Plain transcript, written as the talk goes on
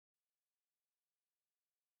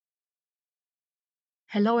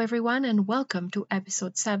Hello, everyone, and welcome to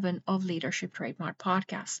episode 7 of Leadership Trademark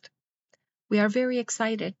Podcast. We are very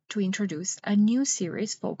excited to introduce a new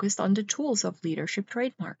series focused on the tools of leadership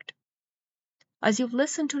trademarked. As you've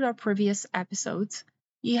listened to our previous episodes,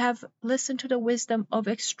 you have listened to the wisdom of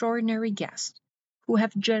extraordinary guests who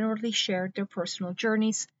have generally shared their personal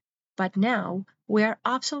journeys, but now we are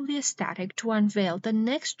absolutely ecstatic to unveil the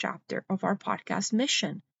next chapter of our podcast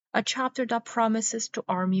mission, a chapter that promises to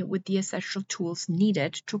arm you with the essential tools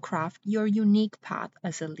needed to craft your unique path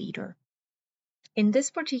as a leader. In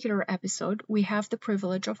this particular episode, we have the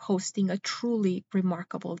privilege of hosting a truly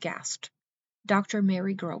remarkable guest, Dr.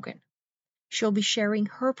 Mary Grogan. She'll be sharing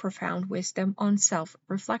her profound wisdom on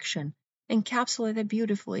self-reflection, encapsulated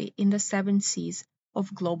beautifully in the 7 C's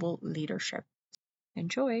of global leadership.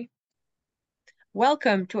 Enjoy!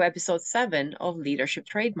 Welcome to episode 7 of Leadership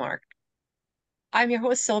Trademarked. I'm your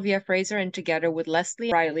host, Sylvia Fraser, and together with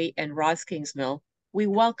Leslie Riley and Roz Kingsmill, we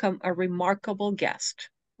welcome a remarkable guest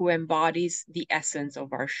who embodies the essence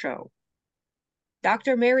of our show.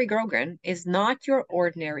 Dr. Mary Grogan is not your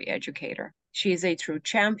ordinary educator. She is a true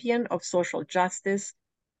champion of social justice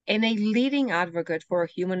and a leading advocate for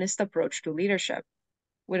a humanist approach to leadership.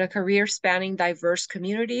 With a career spanning diverse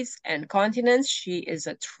communities and continents, she is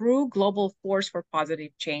a true global force for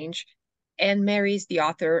positive change, and Mary is the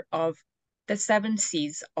author of The 7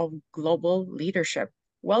 C's of Global Leadership.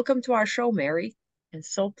 Welcome to our show, Mary, and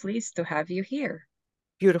so pleased to have you here.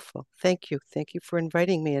 Beautiful. Thank you. Thank you for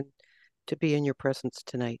inviting me and to be in your presence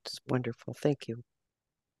tonight. It's wonderful. Thank you.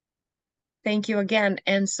 Thank you again.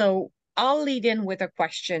 And so I'll lead in with a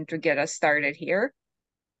question to get us started here.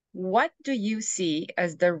 What do you see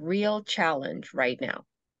as the real challenge right now?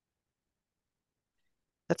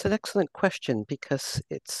 That's an excellent question because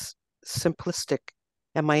it's simplistic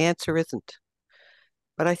and my answer isn't.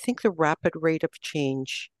 But I think the rapid rate of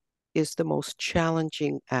change is the most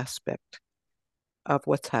challenging aspect of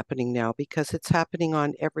what's happening now because it's happening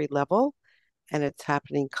on every level and it's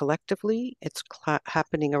happening collectively. It's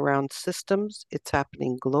happening around systems. It's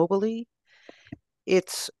happening globally.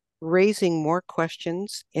 It's raising more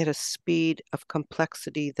questions at a speed of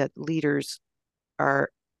complexity that leaders are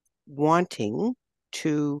wanting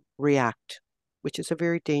to react, which is a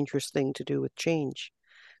very dangerous thing to do with change.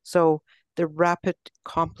 So the rapid,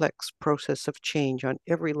 complex process of change on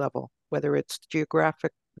every level, whether it's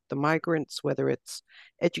geographic, the migrants, whether it's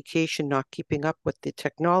education not keeping up with the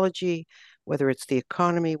technology, whether it's the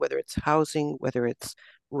economy, whether it's housing, whether it's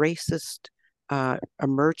racist,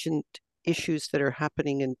 emergent issues that are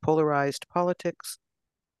happening in polarized politics,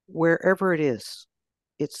 wherever it is,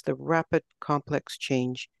 it's the rapid, complex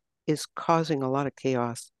change is causing a lot of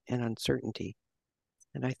chaos and uncertainty.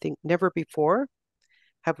 And I think never before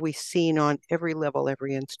have we seen on every level,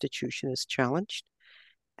 every institution is challenged,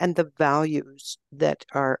 and the values that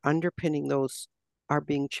are underpinning those are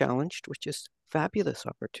being challenged, which is fabulous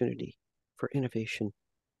opportunity for innovation.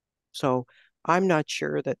 So I'm not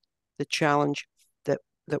sure that the challenge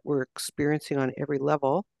that we're experiencing on every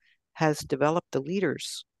level has developed the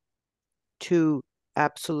leaders to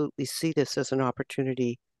absolutely see this as an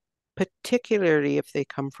opportunity, particularly if they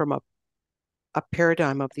come from a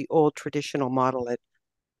paradigm of the old traditional model that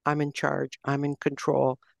I'm in charge, I'm in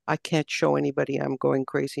control, I can't show anybody I'm going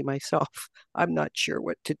crazy myself. I'm not sure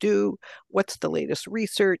what to do. What's the latest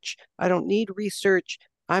research? I don't need research.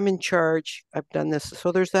 I'm in charge. I've done this.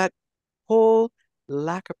 So there's that whole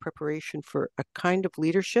lack of preparation for a kind of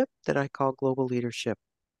leadership that I call global leadership,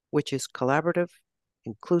 which is collaborative,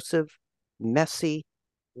 inclusive, messy,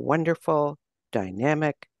 wonderful,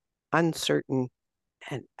 dynamic, uncertain,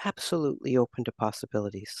 and absolutely open to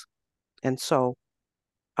possibilities. And so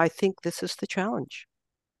I think this is the challenge,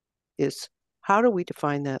 is how do we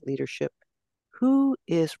define that leadership? Who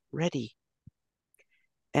is ready?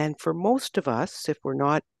 And for most of us, if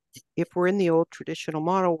we're in the old traditional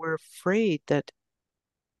model, we're afraid that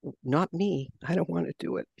not me, I don't want to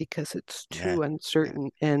do it because it's too uncertain.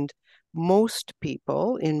 And most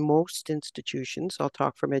people in most institutions, I'll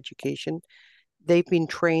talk from education, they've been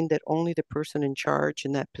trained that only the person in charge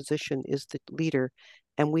in that position is the leader.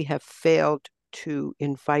 And we have failed to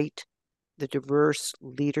invite the diverse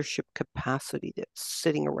leadership capacity that's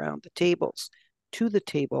sitting around the tables to the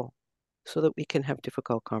table so that we can have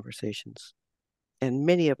difficult conversations. And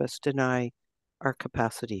many of us deny our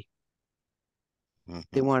capacity.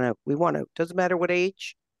 We want to, doesn't matter what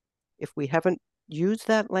age, if we haven't used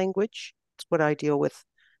that language, it's what I deal with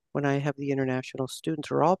when I have the international students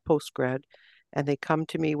who are all post-grad and they come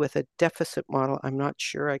to me with a deficit model. I'm not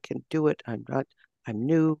sure I can do it. I'm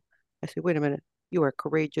new. I say, wait a minute, you are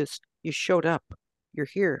courageous. You showed up. You're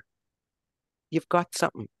here. You've got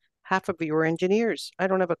something. half of you are engineers. I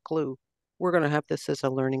don't have a clue. We're going to have this as a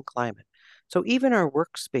learning climate. So even our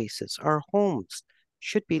workspaces, our homes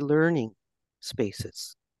should be learning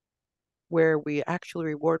spaces where we actually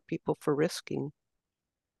reward people for risking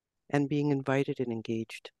and being invited and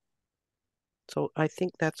engaged. So I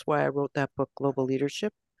think that's why I wrote that book, Global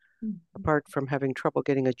Leadership. Apart from having trouble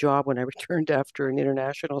getting a job when I returned after an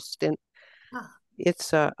international stint, Ah,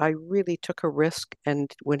 I really took a risk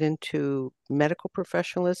and went into medical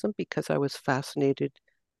professionalism because I was fascinated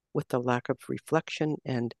with the lack of reflection,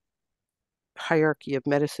 and hierarchy of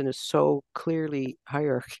medicine is so clearly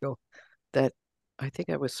hierarchical that I think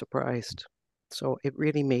I was surprised. So it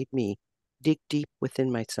really made me dig deep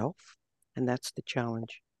within myself, and that's the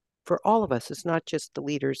challenge for all of us. It's not just the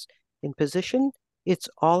leaders in position, it's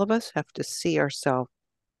all of us have to see ourselves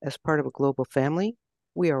as part of a global family.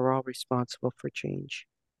 We are all responsible for change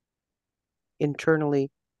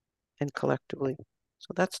internally and collectively.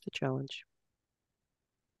 So that's the challenge.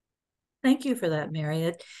 thank you for that,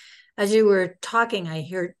 Mary. As you were talking, I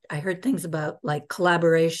heard things about like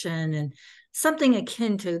collaboration and something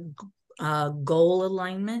akin to goal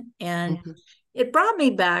alignment, and Mhm, it brought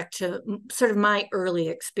me back to sort of my early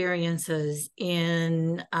experiences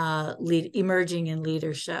in emerging in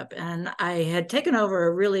leadership. And I had taken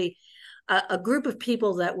over a group of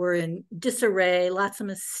people that were in disarray, lots of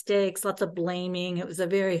mistakes, lots of blaming. It was a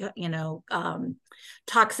very,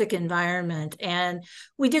 toxic environment. And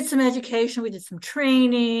we did some education, we did some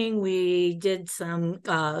training, we did some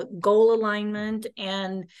goal alignment,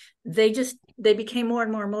 and they became more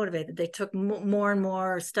and more motivated. They took more and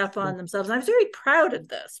more stuff on themselves. And I was very proud of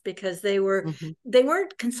this because mhm, they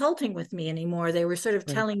weren't consulting with me anymore. They were sort of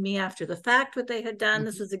right. telling me after the fact what they had done.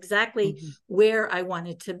 This Mhm, was exactly mhm, where I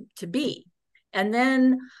wanted to be. And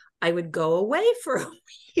then I would go away for a mhm,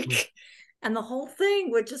 week and the whole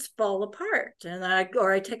thing would just fall apart. And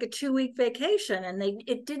I take a 2 week vacation and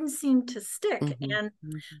it didn't seem to stick. mhm, And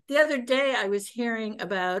mhm, the other day I was hearing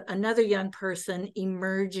about another young person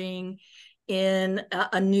emerging in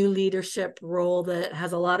a new leadership role that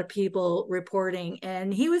has a lot of people reporting,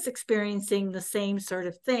 and he was experiencing the same sort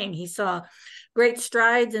of thing. He saw great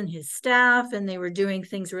strides in his staff and they were doing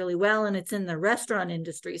things really well, and it's in the restaurant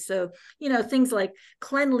industry. So, things like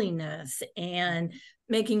cleanliness and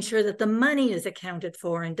making sure that the money is accounted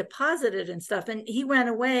for and deposited and stuff. And he went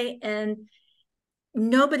away and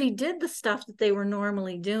nobody did the stuff that they were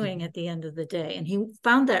normally doing mhm. at the end of the day. And he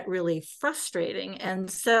found that really frustrating.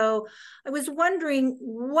 And so I was wondering,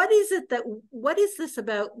 what is this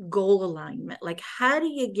about goal alignment? Like, how do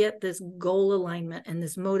you get this goal alignment and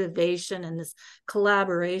this motivation and this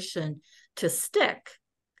collaboration to stick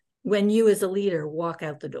when you as a leader walk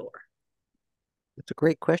out the door? It's a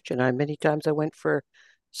great question. Many times I went for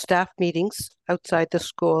staff meetings outside the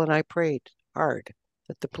school and I prayed hard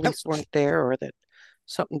that the police weren't there or that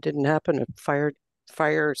something didn't happen, a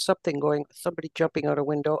fire, something going, somebody jumping out a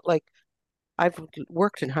window. Like I've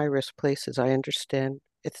worked in high risk places. I understand.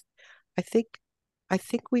 I think, I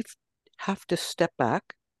think we have to step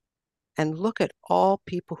back and look at all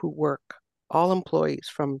people who work, all employees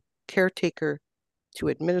from caretaker to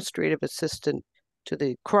administrative assistant to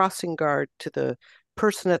the crossing guard to the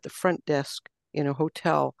person at the front desk in a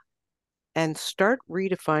hotel, and start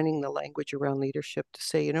redefining the language around leadership to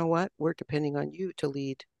say, you know what, we're depending on you to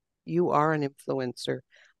lead. You are an influencer.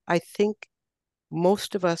 I think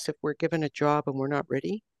most of us, if we're given a job and we're not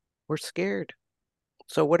ready, we're scared.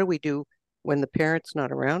 So what do we do when the parent's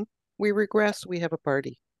not around? We regress, we have a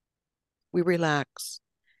party, we relax.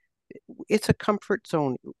 It's a comfort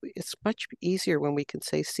zone. It's much easier when we can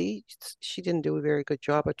say, see, she didn't do a very good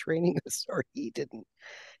job of training us, or he didn't.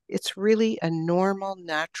 It's really a normal,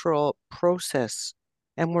 natural process,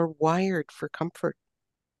 and we're wired for comfort.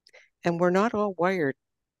 And we're not all wired,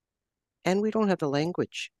 and we don't have the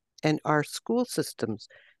language. And our school systems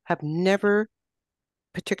have never,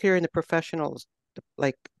 particularly in the professionals,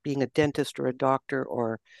 like being a dentist or a doctor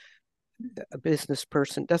or a business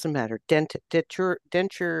person, doesn't matter,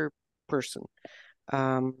 denture person,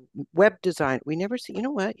 um, web design. We never see, you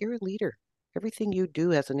know what, you're a leader. Everything you do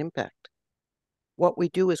has an impact. What we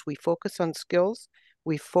do is we focus on skills,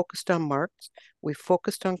 we focused on marks, we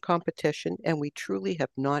focused on competition, and we truly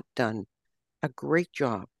have not done a great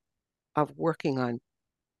job of working on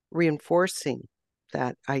reinforcing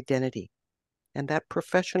that identity. And that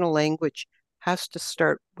professional language has to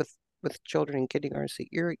start with children in kindergarten. So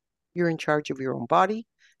you're in charge of your own body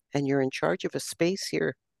and you're in charge of a space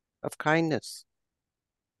here of kindness,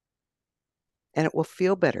 and it will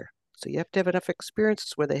feel better. So you have to have enough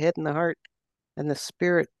experiences where the head and the heart and the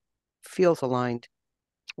spirit feels aligned.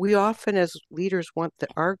 We often, as leaders, want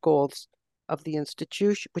our goals of the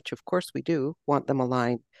institution, which of course we do want them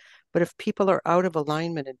aligned, but if people are out of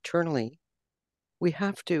alignment internally, we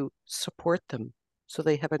have to support them so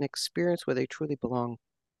they have an experience where they truly belong.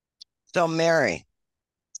 So, Mary,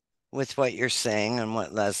 with what you're saying and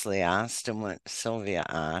what Leslie asked and what Sylvia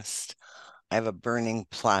asked, I have a burning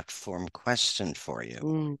platform question for you.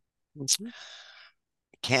 Mm-hmm.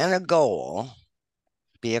 Can a goal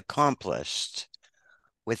be accomplished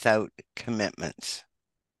without commitment?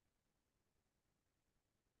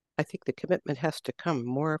 I think the commitment has to come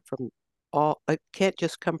more from all, it can't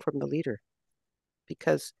just come from the leader,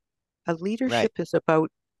 because a leadership is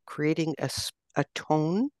about creating a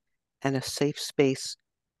tone and a safe space.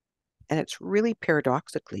 And it's really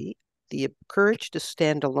paradoxically the courage to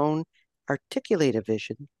stand alone, articulate a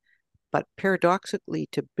vision, but paradoxically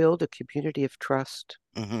to build a community of trust.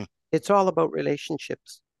 Mm-hmm. It's all about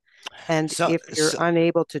relationships. And So, if you're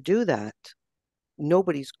unable to do that,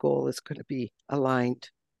 nobody's goal is going to be aligned.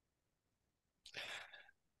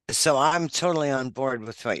 so I'm totally on board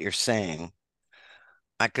with what you're saying.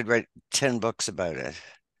 I could write 10 books about it.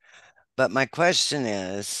 But my question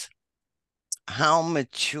is, how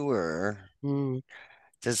mature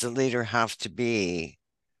does a leader have to be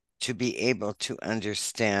able to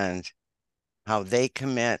understand how they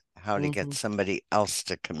commit, how to get somebody else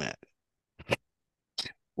to commit?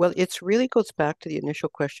 Well, it really goes back to the initial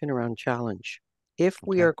question around challenge. If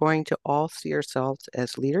we are going to all see ourselves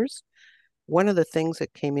as leaders, one of the things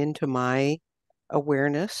that came into my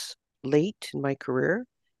awareness late in my career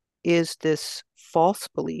is this false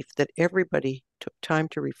belief that everybody took time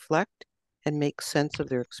to reflect and make sense of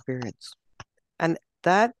their experience. And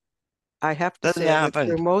that, I have to Doesn't say, I went happen.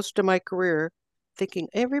 through most of my career thinking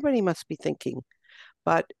everybody must be thinking,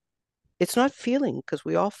 but it's not feeling, because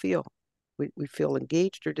we all feel. We feel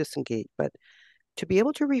engaged or disengaged, but to be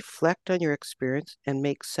able to reflect on your experience and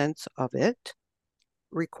make sense of it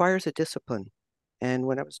requires a discipline. And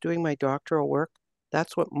when I was doing my doctoral work,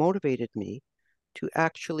 that's what motivated me to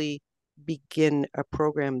actually begin a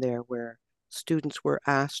program there where students were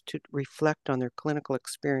asked to reflect on their clinical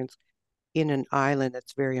experience in an island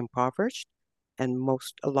that's very impoverished. And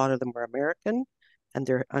a lot of them were American, and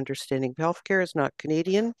their understanding of healthcare is not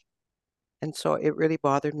Canadian. And so it really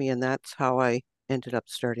bothered me, and that's how I ended up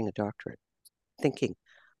starting a doctorate, thinking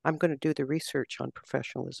I'm going to do the research on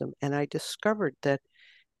professionalism. And I discovered that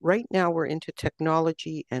right now we're into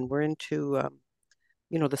technology and we're into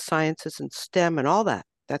the sciences and STEM and all that.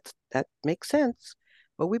 That makes sense,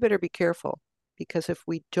 but we better be careful, because if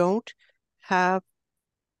we don't have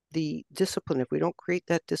the discipline, if we don't create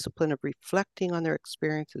that discipline of reflecting on their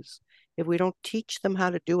experiences, if we don't teach them how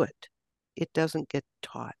to do it, it doesn't get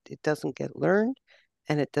taught, it doesn't get learned,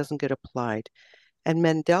 and it doesn't get applied. And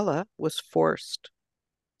Mandela was forced.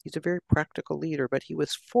 He's a very practical leader, but he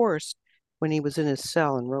was forced when he was in his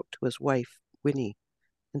cell and wrote to his wife, Winnie,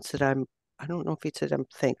 and said, I don't know if he said,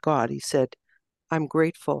 thank God. He said, I'm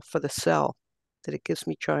grateful for the cell, that it gives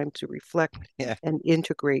me time to reflect and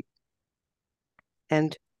integrate.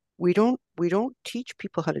 And we don't teach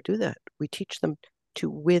people how to do that. We teach them to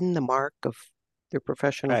win the mark of their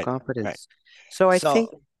professional competence. Right. So I think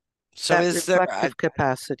that is reflective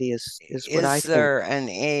capacity is what I think. Is there an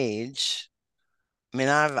age? I mean,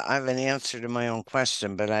 I've an answer to my own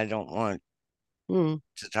question, but I don't want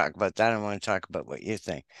to talk about that. I want to talk about what you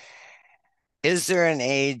think. Is there an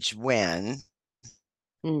age when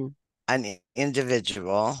an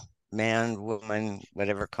individual, man, woman,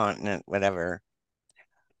 whatever continent, whatever,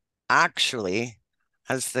 actually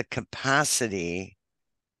has the capacity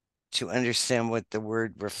to understand what the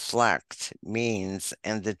word reflect means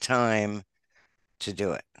and the time to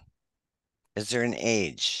do it? Is there an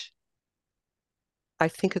age? I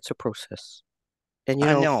think it's a process. And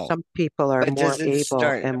I know, some people are but more does it able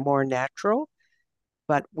start? and more natural,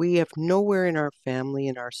 but we have nowhere in our family,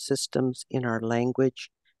 in our systems, in our language,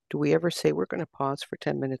 do we ever say we're going to pause for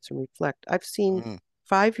 10 minutes and reflect. I've seen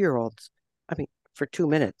 5-year-olds, for 2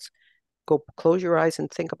 minutes, go close your eyes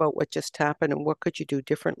and think about what just happened and what could you do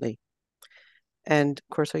differently. And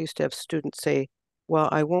of course, I used to have students say, well,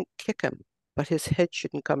 I won't kick him, but his head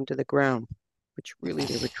shouldn't come to the ground, which really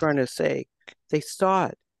they were trying to say. They saw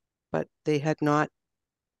it, but they had not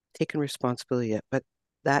taken responsibility yet. But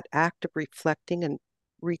that act of reflecting and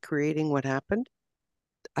recreating what happened,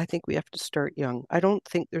 I think we have to start young. I don't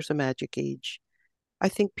think there's a magic age. I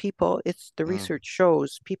think the research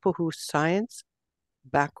shows people who science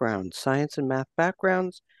and math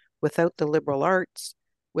backgrounds, without the liberal arts,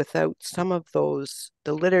 without some of those,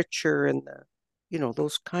 the literature and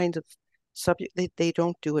those kinds of subject, they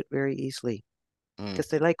don't do it very easily because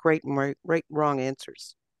they like right and wrong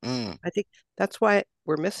answers. I think that's why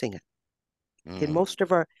we're missing it. in most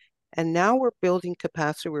of our, and now we're building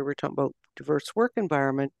capacity where we're talking about diverse work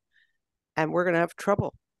environment, and we're going to have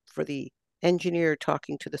trouble for the engineer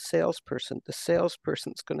talking to the salesperson. The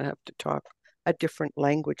salesperson's going to have to talk a different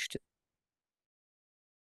language to.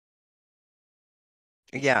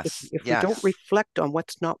 Yes. If we don't reflect on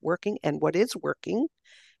what's not working and what is working,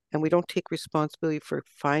 and we don't take responsibility for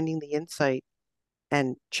finding the insight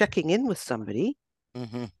and checking in with somebody,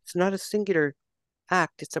 it's not a singular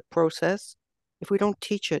act, it's a process. If we don't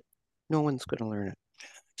teach it, no one's going to learn it.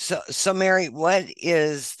 So Mary, what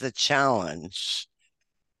is the challenge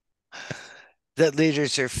that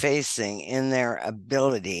leaders are facing in their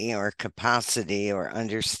ability or capacity or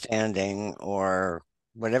understanding or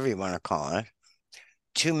whatever you want to call it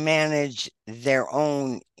to manage their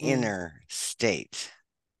own inner state?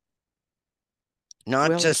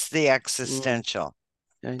 Not just the existential,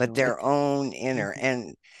 but their own inner.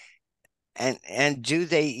 And do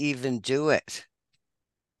they even do it?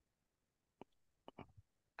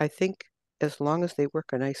 I think as long as they work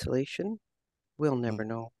in isolation, we'll never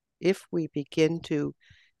know. If we begin to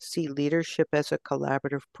see leadership as a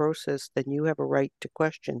collaborative process, then you have a right to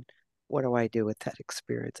question, what do I do with that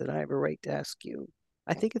experience? And I have a right to ask you.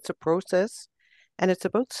 I think it's a process, and it's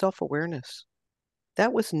about self-awareness.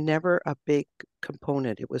 That was never a big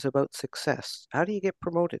component. It was about success. How do you get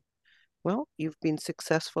promoted? Well, you've been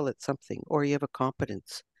successful at something, or you have a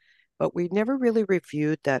competence. But we never really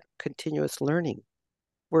reviewed that continuous learning.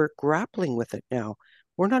 We're grappling with it now.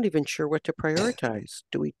 We're not even sure what to prioritize.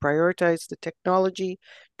 Do we prioritize the technology?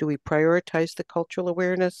 Do we prioritize the cultural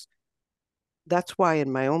awareness? That's why in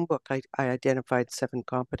my own book, I identified 7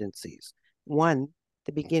 competencies. One,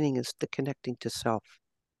 the beginning is the connecting to self.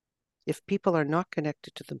 If people are not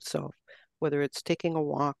connected to themselves, whether it's taking a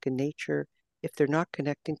walk in nature, if they're not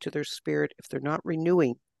connecting to their spirit, if they're not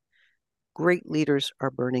renewing, great leaders are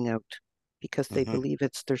burning out because they believe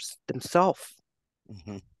it's themselves.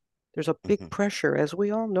 There's a big pressure, as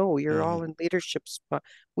we all know. You're all in leadership spot.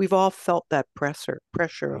 We've all felt that pressure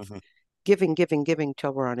of giving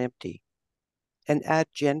till we're on empty, and add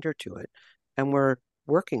gender to it, and we're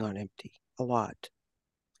working on empty a lot.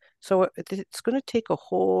 So it's going to take a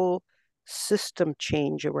whole system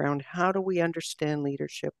change around how do we understand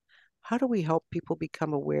leadership? How do we help people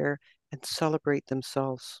become aware and celebrate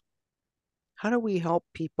themselves? How do we help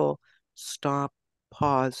people stop,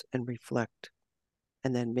 pause, and reflect,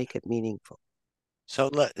 and then make it meaningful?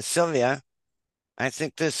 So, Sylvia, I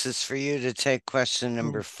think this is for you to take question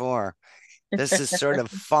number 4. This is sort of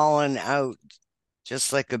fallen out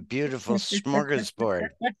just like a beautiful smorgasbord.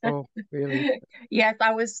 Oh, really? Yes,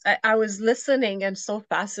 I was listening and so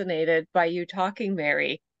fascinated by you talking,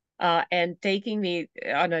 Mary, and taking me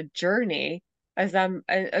on a journey as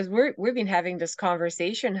we've been having this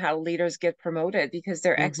conversation how leaders get promoted because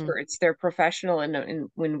they're experts, they're professional in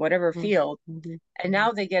whatever field, and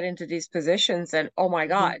now they get into these positions and oh my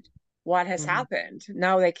God, what has happened?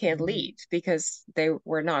 Now they can't lead because they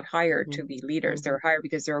were not hired to be leaders. They're hired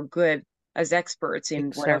because they're good as experts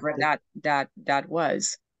in whatever that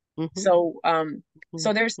was. So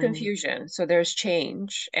so there's confusion, so there's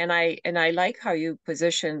change, and I like how you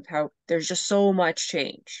positioned how there's just so much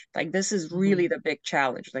change. Like this is really the big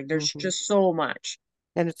challenge. Like there's just so much.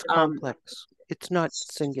 And it's complex. It's not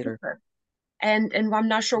singular. Super. And I'm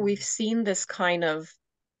not sure we've seen this kind of,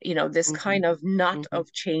 this kind of knot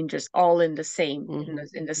of changes all in the same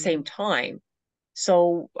in the same time.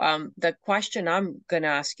 So the question I'm going to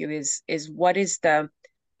ask you is what is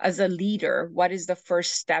as a leader, what is the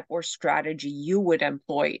first step or strategy you would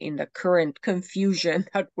employ in the current confusion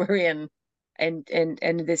that we're in, and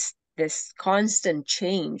this constant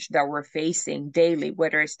change that we're facing daily,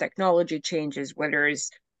 whether it's technology changes, whether it's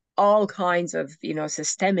all kinds of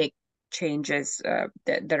systemic changes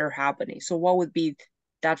that are happening. So what would be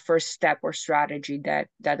that first step or strategy that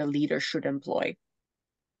a leader should employ?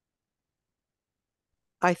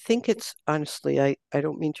 I think it's honestly, I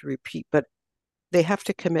don't mean to repeat, but they have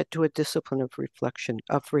to commit to a discipline of reflection,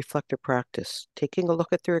 of reflective practice, taking a look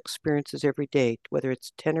at their experiences every day, whether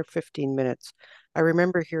it's 10 or 15 minutes. I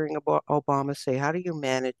remember hearing about Obama say, how do you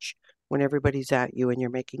manage when everybody's at you and you're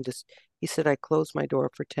making this? He said, I close my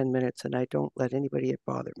door for 10 minutes and I don't let anybody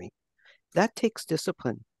bother me. That takes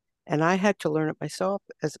discipline. And I had to learn it myself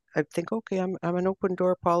as I think, okay, I'm an open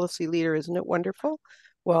door policy leader. Isn't it wonderful?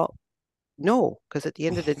 Well, no, because at the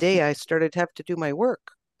end of the day, I started to have to do my work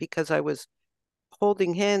because I was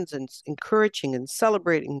holding hands and encouraging and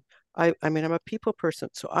celebrating. I mean, I'm a people person,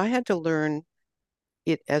 so I had to learn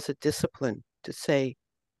it as a discipline to say,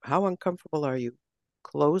 how uncomfortable are you?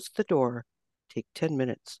 Close the door, take 10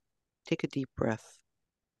 minutes, take a deep breath,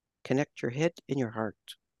 connect your head and your heart.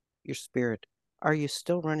 your spirit. Are you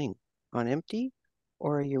still running on empty,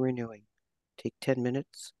 or are you renewing? Take 10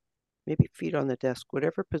 minutes, maybe feet on the desk,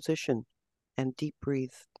 whatever position, and deep breathe.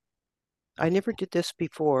 I never did this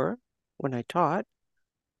before when I taught,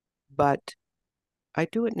 but I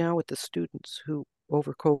do it now with the students who,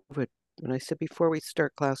 over COVID, when I said before we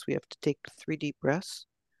start class, we have to take 3 deep breaths,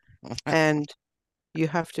 and you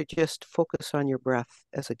have to just focus on your breath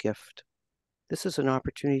as a gift. This is an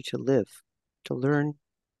opportunity to live, to learn,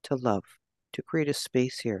 to love, to create a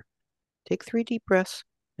space here. Take 3 deep breaths,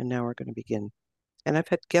 and now we're going to begin. And I've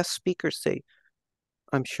had guest speakers say,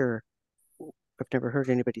 I'm sure, I've never heard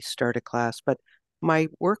anybody start a class, but my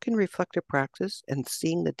work in reflective practice and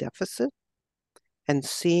seeing the deficit and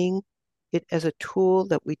seeing it as a tool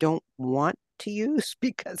that we don't want to use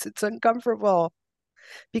because it's uncomfortable,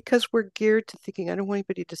 because we're geared to thinking, I don't want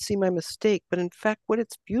anybody to see my mistake. But in fact, what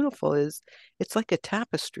it's beautiful is it's like a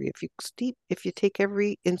tapestry. If you take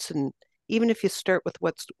every incident, even if you start with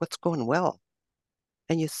what's going well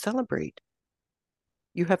and you celebrate,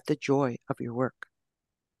 you have the joy of your work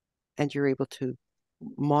and you're able to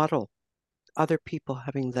model other people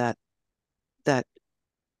having that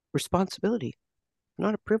responsibility.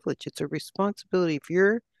 Not a privilege, it's a responsibility. If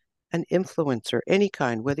you're an influencer, any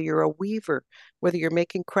kind, whether you're a weaver, whether you're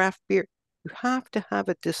making craft beer, you have to have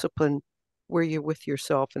a discipline where you're with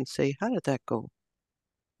yourself and say, how did that go?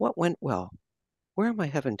 What went well? Where am I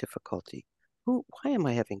having difficulty? Why am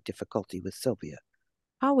I having difficulty with Sylvia?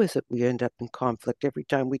 How is it we end up in conflict every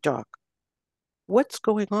time we talk? What's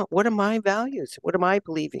going on? What are my values? What am I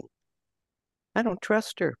believing? I don't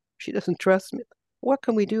trust her. She doesn't trust me. What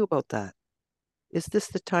can we do about that? Is this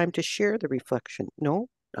the time to share the reflection? No,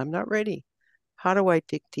 I'm not ready. How do I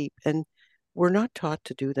dig deep? And we're not taught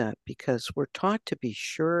to do that because we're taught to be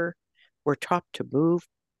sure. We're taught to move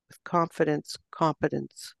with confidence,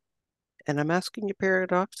 competence. And I'm asking you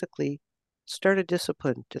paradoxically, start a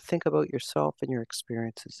discipline to think about yourself and your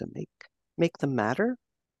experiences and make them matter.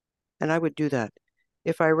 And I would do that.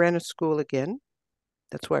 If I ran a school again,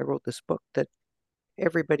 that's why I wrote this book, that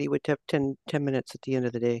everybody would have 10 minutes at the end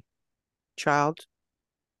of the day. Child,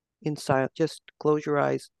 in silence, just close your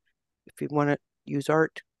eyes. If you want to use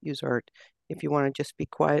art, use art. If you want to just be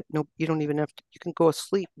quiet, no, you don't even have to, you can go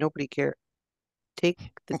asleep. Nobody cares. Take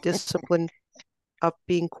the discipline of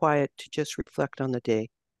being quiet to just reflect on the day.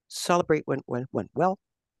 Celebrate what went well.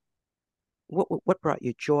 What brought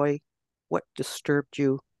you joy? What disturbed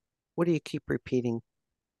you? What do you keep repeating?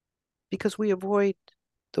 Because we avoid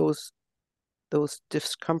those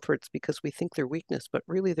discomforts because we think they're weakness, but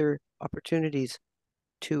really they're opportunities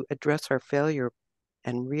to address our failure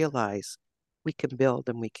and realize we can build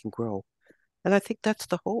and we can grow. And I think that's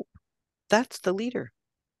the hope. That's the leader,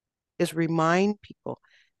 is remind people,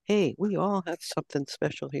 hey, we all have something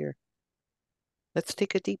special here. Let's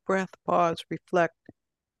take a deep breath, pause, reflect,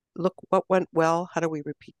 look what went well. How do we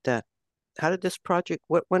repeat that? How did this project,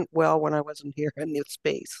 what went well when I wasn't here in this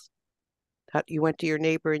space? How you went to your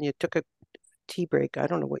neighbor and you took a tea break. I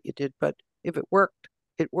don't know what you did, but if it worked,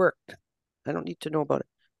 it worked. I don't need to know about it.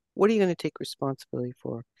 What are you going to take responsibility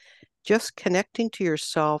for? Just connecting to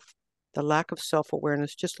yourself, the lack of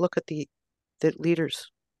self-awareness. Just look at the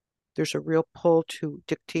leaders. There's a real pull to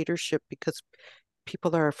dictatorship because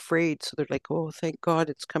people are afraid. So they're like, oh, thank God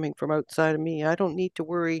it's coming from outside of me. I don't need to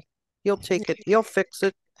worry. He'll take it. He'll fix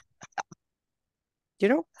it.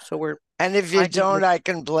 So we're And if you don't, I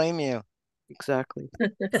can blame you. exactly.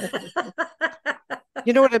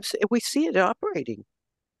 You know what I'm saying? We see it operating.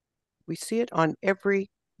 We see it on every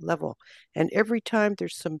level. And every time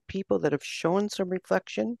there's some people that have shown some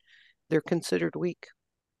reflection, they're considered weak.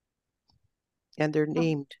 And they're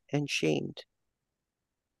named and shamed.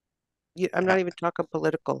 I'm not even talking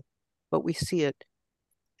political, but we see it.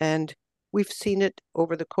 And we've seen it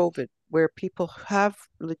over the COVID where people have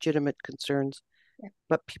legitimate concerns,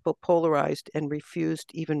 but people polarized and refused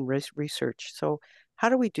even research. So how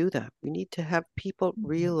do we do that? We need to have people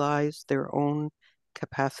realize their own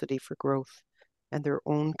capacity for growth and their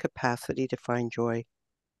own capacity to find joy.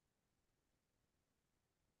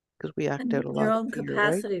 Because we act out a lot your of own fear,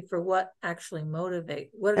 capacity right? for what actually what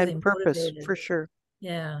are And they purpose, motivated? for sure.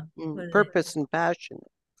 Yeah. Purpose and passion.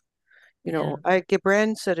 Yeah.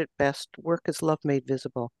 Gibran said it best, work is love made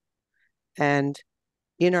visible. And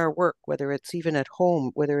in our work, whether it's even at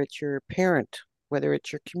home, whether it's your parent, whether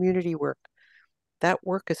it's your community work, that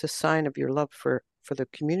work is a sign of your love for the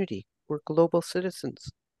community. We're global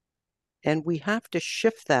citizens. And we have to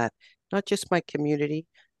shift that, not just my community,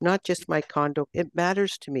 not just my condo. It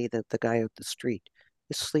matters to me that the guy out the street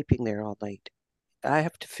is sleeping there all night. I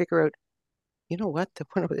have to figure out, you know what, the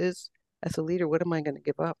one is, as a leader, what am I going to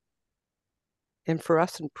give up? And for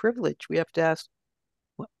us in privilege, we have to ask,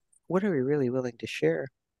 what are we really willing to share?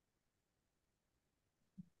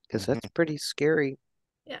 Because that's pretty scary.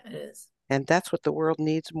 Yeah, it is. And that's what the world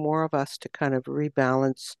needs more of us to kind of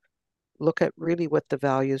rebalance, look at really what the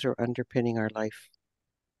values are underpinning our life.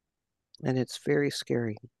 And it's very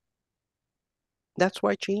scary. That's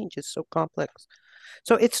why change is so complex.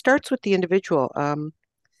 So it starts with the individual.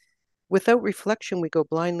 Without reflection, we go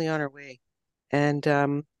blindly on our way. And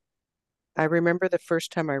I remember the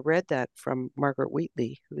first time I read that from Margaret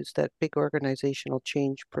Wheatley, who's that big organizational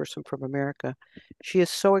change person from America. She is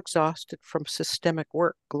so exhausted from systemic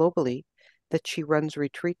work globally that she runs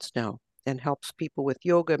retreats now and helps people with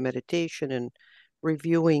yoga, meditation, and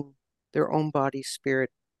reviewing their own body spirit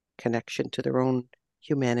connection to their own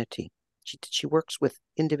humanity. She works with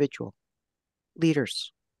individual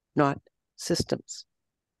leaders, not systems,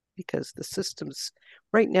 because the systems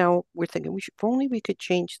right now we're thinking if only we could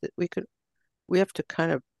change that, we have to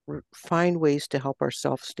kind of find ways to help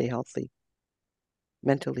ourselves stay healthy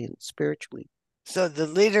mentally and spiritually. So the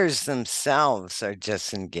leaders themselves are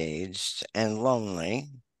disengaged and lonely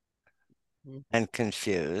and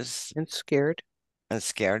confused and scared and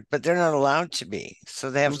scared, but they're not allowed to be. So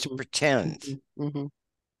they have to pretend.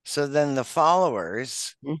 So then the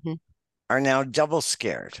followers are now double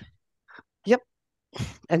scared. Yep.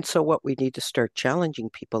 And so what we need to start challenging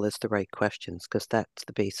people is the right questions, because that's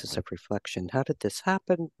the basis of reflection. How did this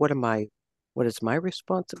happen? What is my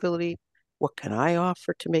responsibility? What can I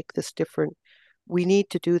offer to make this different? We need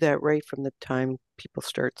to do that right from the time people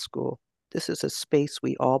start school. This is a space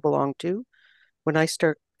we all belong to. When I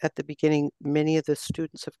start at the beginning, many of the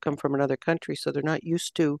students have come from another country, so they're not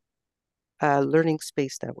used to learning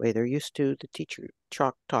space that way. They're used to the teacher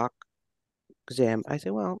chalk talk exam. I say,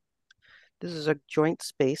 well, this is a joint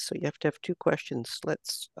space, so you have to have two questions.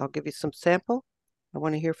 I'll give you some sample. I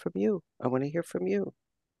want to hear from you. I want to hear from you.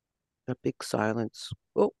 A big silence.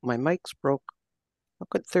 Oh, my mic's broke. How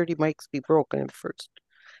could 30 mics be broken at first?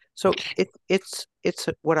 So it's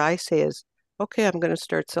what I say is, okay, I'm going to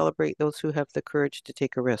start celebrate those who have the courage to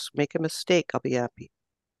take a risk. Make a mistake, I'll be happy.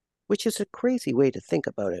 Which is a crazy way to think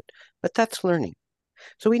about it, but that's learning.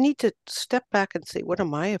 So we need to step back and say, what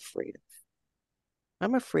am I afraid of?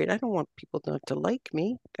 I'm afraid I don't want people not to like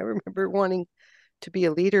me. I remember wanting to be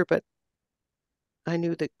a leader, but I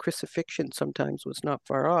knew that crucifixion sometimes was not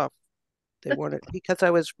far off. They wanted, because I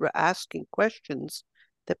was asking questions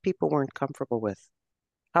that people weren't comfortable with.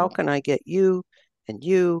 How can I get you and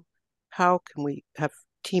you? How can we have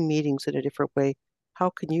team meetings in a different way? How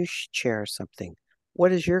can you share something?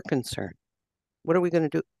 What is your concern? What are we going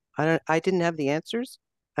to do? I didn't have the answers.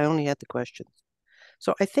 I only had the questions.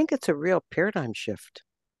 So I think it's a real paradigm shift.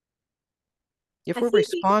 If I we're think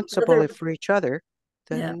responsible for each other,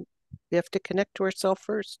 then we have to connect to ourselves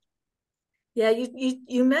first. Yeah,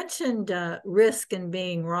 you mentioned risk and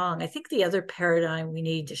being wrong. I think the other paradigm we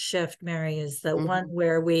need to shift, Mary, is the one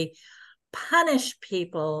where we punish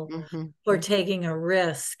people for taking a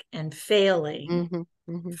risk and failing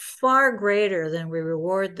far greater than we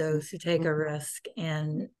reward those who take a risk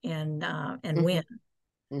and win.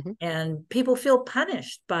 And people feel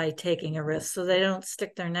punished by taking a risk, so they don't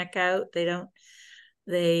stick their neck out. They don't.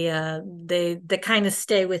 They kind of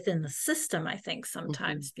stay within the system, I think,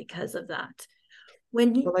 sometimes because of that.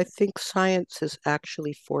 Well, I think science is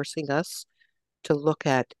actually forcing us to look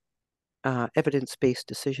at evidence-based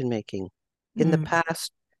decision making. In the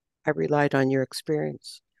past, I relied on your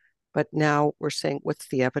experience, but now we're saying, what's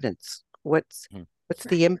the evidence? What's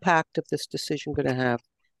the impact of this decision going to have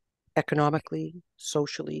economically,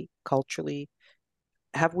 socially, culturally?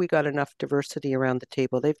 Have we got enough diversity around the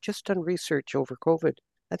table? They've just done research over COVID.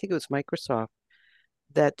 I think it was Microsoft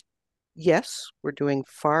that yes, we're doing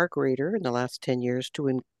far greater in the last 10 years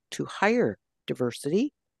to hire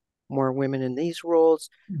diversity, more women in these roles,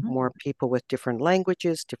 more people with different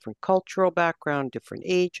languages, different cultural background, different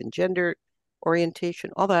age and gender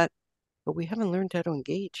orientation, all that, but we haven't learned how to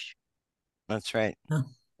engage. That's right.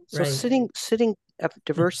 So sitting at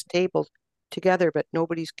diverse tables together, but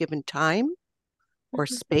nobody's given time or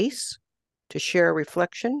space to share a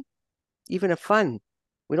reflection, even a fun.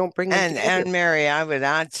 We don't bring them together. And Mary, I would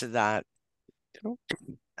add to that,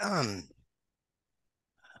 that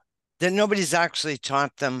nobody's actually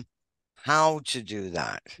taught them how to do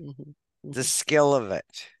that, the skill of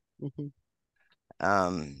it.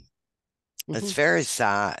 It's very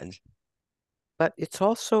sad. But it's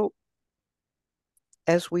also,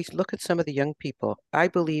 as we look at some of the young people, I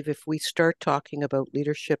believe if we start talking about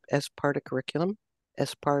leadership as part of curriculum,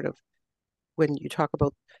 as part of when you talk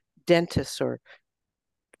about dentists or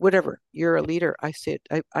whatever, you're a leader. I say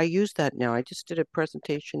it, I use that now. I just did a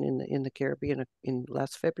presentation in the Caribbean in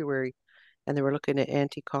last February, and they were looking at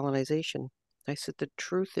anti-colonization. I said the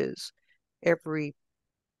truth is every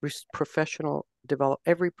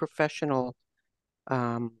every professional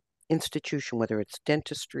institution, whether it's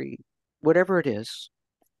dentistry, whatever it is,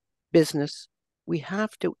 business, we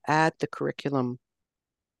have to add the curriculum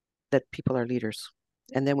that people are leaders.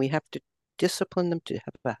 And then we have to discipline them to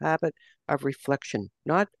have a habit of reflection,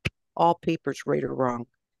 not all papers right or wrong.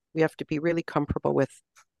 We have to be really comfortable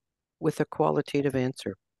with a qualitative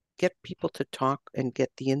answer. Get people to talk and get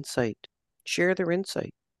the insight. Share their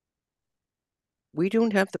insight. We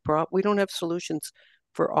don't have we don't have solutions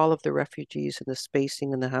for all of the refugees and the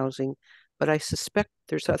spacing and the housing, but I suspect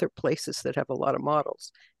there's other places that have a lot of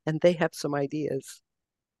models and they have some ideas.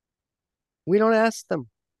 We don't ask them.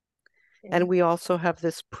 And we also have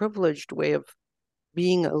this privileged way of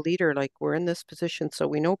being a leader, like we're in this position so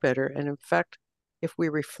we know better. And in fact, if we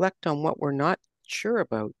reflect on what we're not sure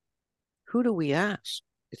about, who do we ask?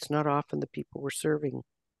 It's not often the people we're serving.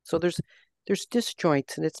 So there's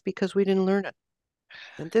disjoints, and it's because we didn't learn it.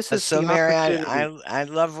 And this is So the Mary, opportunity. I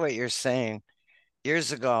love what you're saying.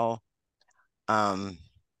 Years ago, cut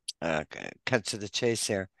to the chase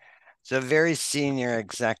here. So a very senior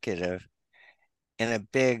executive in a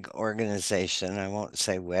big organization, I won't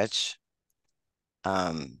say which,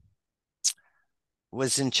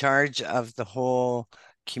 was in charge of the whole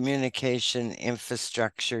communication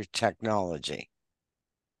infrastructure technology.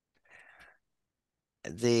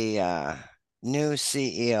 The new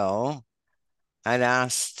CEO, I'd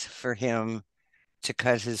asked for him to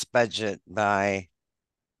cut his budget by,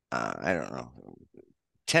 I don't know,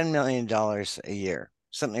 $10 million a year,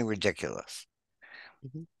 something ridiculous.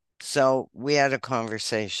 Mhm. So we had a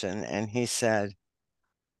conversation and he said,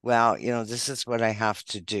 well, this is what I have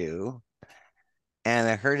to do. And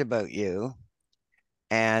I heard about you.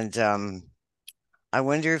 And I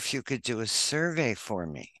wonder if you could do a survey for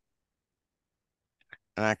me.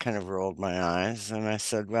 And I kind of rolled my eyes and I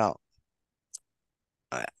said, well,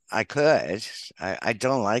 I could. I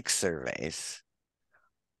don't like surveys.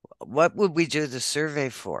 What would we do the survey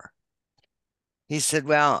for? He said,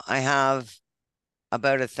 well, I have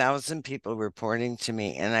about 1,000 people reporting to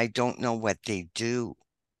me and I don't know what they do.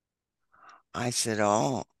 I said,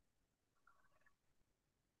 oh.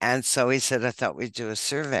 And so he said, I thought we'd do a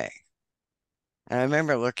survey. And I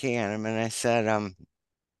remember looking at him and I said,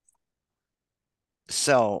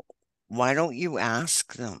 so why don't you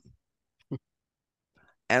ask them?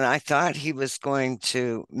 And I thought he was going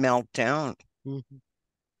to melt down. Mhm.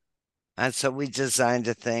 And so we designed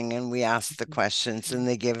a thing and we asked the questions and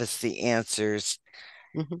they gave us the answers.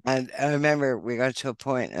 Mhm. And I remember we got to a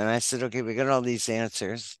point and I said, okay, we got all these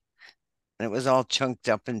answers. And it was all chunked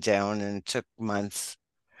up and down and it took months.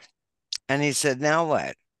 And he said, now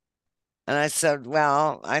what? And I said,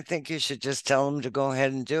 well, I think you should just tell them to go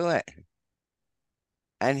ahead and do it.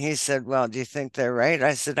 And he said, well, do you think they're right?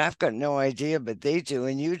 I said, I've got no idea, but they do,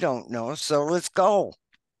 and you don't know. So let's go.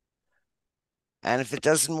 And if it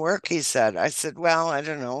doesn't work, he said, I said, well, I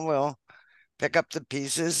don't know. We'll pick up the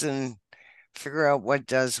pieces and figure out what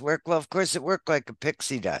does work. Well, of course, it worked like a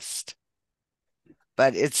pixie dust.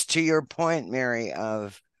 But it's to your point, Mary,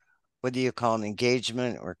 of what do you call an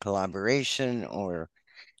engagement or collaboration or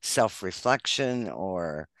self-reflection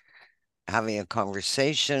or having a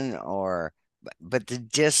conversation but the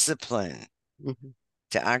discipline Mhm.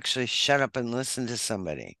 to actually shut up and listen to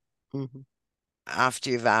somebody Mhm.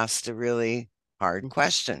 after you've asked a really hard Mhm.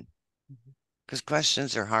 question, Mhm. because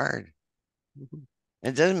questions are hard. Mhm.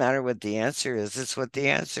 It doesn't matter what the answer is, it's what the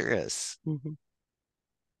answer is. Mhm.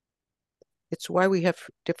 It's why we have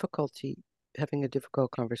difficulty having a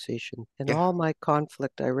difficult conversation. In Yeah. all my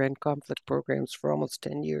conflict, I ran conflict programs for almost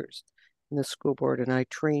 10 years in the school board, and I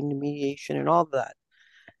trained mediation and all that.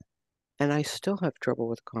 And I still have trouble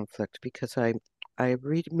with conflict because I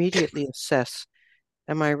immediately assess,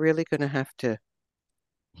 am I really going to have to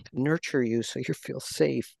nurture you so you feel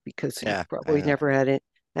safe because Yeah, you've I probably know. never had it?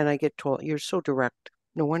 And I get told, you're so direct.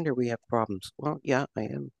 No wonder we have problems. Well, yeah, I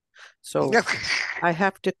am. So I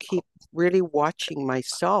have to keep really watching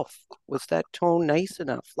myself. Was that tone nice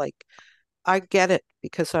enough? Like, I get it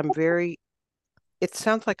because it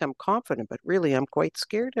sounds like I'm confident, but really I'm quite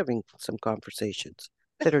scared having some conversations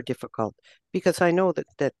that are difficult because I know that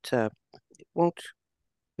it won't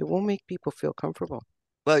make people feel comfortable.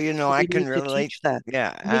 Well, So I we can need to relate. teach that.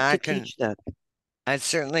 Yeah, We need to teach that. I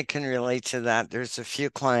certainly can relate to that. There's a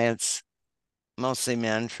few clients, mostly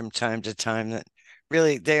men from time to time, that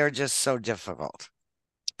really they are just so difficult.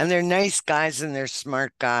 And they're nice guys and they're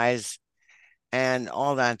smart guys and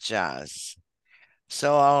all that jazz.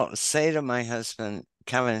 So I'll say to my husband,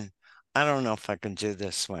 Kevin, I don't know if I can do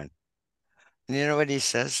this one. And you know what he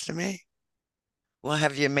says to me? Well,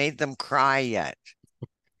 have you made them cry yet?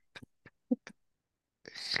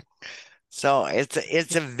 So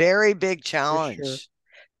it's a very big For sure. challenge.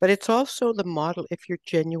 But it's also the model if you're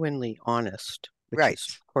genuinely honest, which is, Right.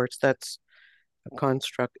 of course, that's a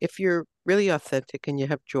construct. If you're really authentic and you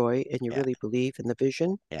have joy and you Yeah. really believe in the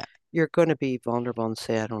vision, Yeah. you're going to be vulnerable and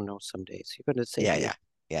say, I don't know, some days. You're going to say, Yeah. hey, Yeah.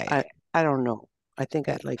 Yeah. I, Yeah. I don't know. I think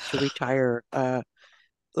Yeah. I'd like to retire.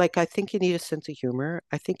 Like, I think you need a sense of humor.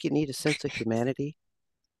 I think you need a sense of humanity.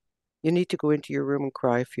 You need to go into your room and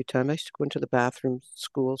cry a few times. I used to go into the bathroom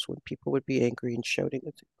schools when people would be angry and shouting.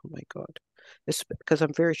 I'd say, oh my God. It's because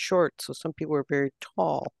I'm very short, so some people are very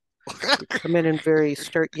tall. They'd come in and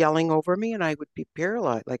start yelling over me, and I would be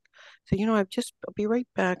paralyzed. Like, say, I'll be right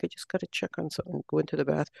back. I just got to check on something. Go into the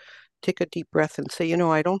bath, take a deep breath, and say,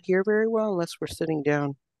 I don't hear very well unless we're sitting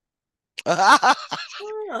down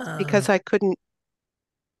Oh, because I couldn't,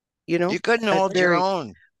 You couldn't at hold your very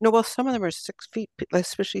own. no. Well, some of them are 6 feet,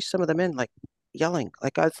 especially some of the men, like yelling.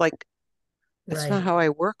 Like I was like, that's not right. how I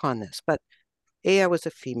work on this. But I was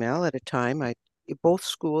a female at a time. I both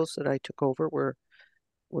schools that I took over were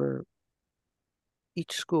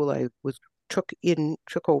each school I was took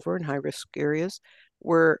over in high risk areas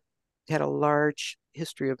were had a large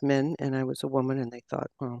history of men, and I was a woman, and they thought,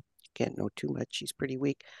 well, you can't know too much. She's pretty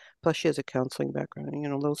weak. Plus, she has a counseling background.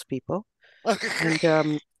 Those people, and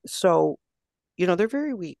so they're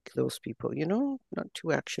very weak. Those people, not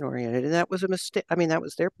too action oriented, and that was a mistake. I mean, that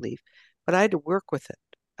was their belief, but I had to work with it.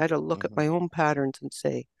 I had to look at Mhm. my own patterns and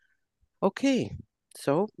say, okay,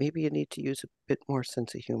 so maybe you need to use a bit more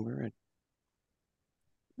sense of humor and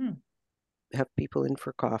Hmm. have people in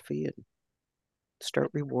for coffee and start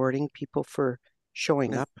rewarding people for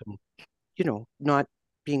showing up and, not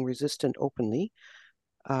being resistant openly.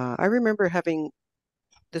 I remember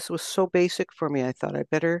this was so basic for me. I thought I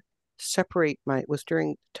better it was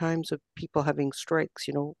during times of people having strikes,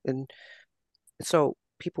 and so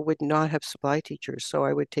people would not have supply teachers. So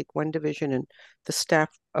I would take one division and the staff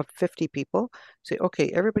of 50 people say, okay,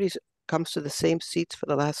 everybody's comes to the same seats for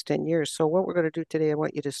the last 10 years. So what we're going to do today, I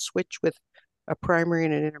want you to switch with a primary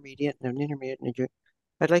and an intermediate and an intermediate and a junior.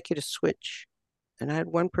 I'd like you to switch. And I had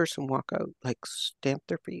one person walk out, like stamp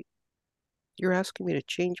their feet. You're asking me to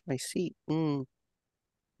change my seat. Wouldn't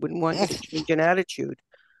want you to change an attitude.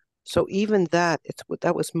 So even that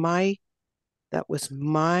was my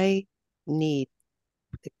need.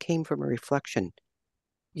 It came from a reflection.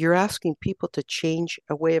 You're asking people to change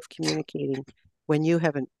a way of communicating when you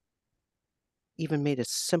haven't even made a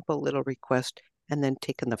simple little request and then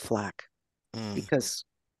taken the flack. Mm. Because,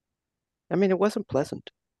 I mean, it wasn't pleasant,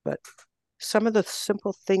 but some of the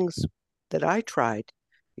simple things that I tried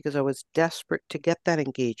because I was desperate to get that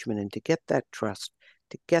engagement and to get that trust,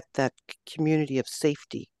 to get that community of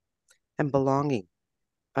safety and belonging,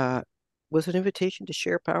 uh, was an invitation to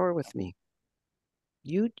share power with me.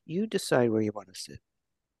 You decide where you want to sit.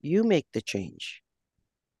 You make the change.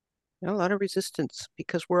 A lot of resistance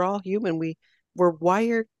because we're all human. We're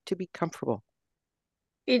wired to be comfortable.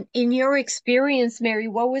 In your experience, Mary,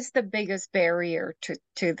 what was the biggest barrier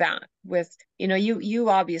to that? With, you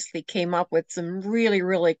obviously came up with some really,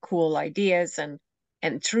 really cool ideas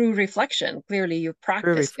and through reflection, clearly you Through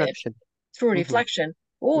practiced it reflection. through Hmm. reflection.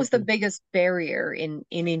 What was the Hmm. biggest barrier in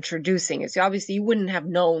introducing it? So obviously you wouldn't have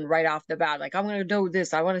known right off the bat, like I'm going to do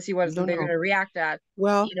this. I want to see what No, they're going no. to react at.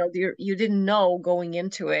 Well, You didn't know going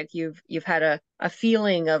into it. You've had a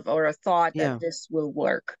feeling of or a thought that yeah. this will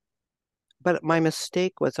work. But my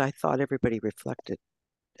mistake was I thought everybody reflected,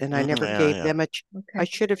 and I never Yeah, gave yeah. them I Okay.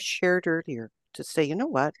 should have shared earlier to say, you know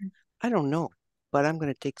what? I don't know, but I'm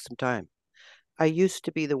going to take some time. I used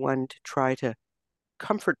to be the one to try to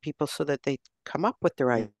comfort people so that they come up with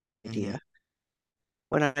their Mm-hmm. idea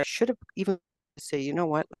when I should have even say, you know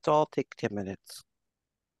what? Let's all take 10 minutes.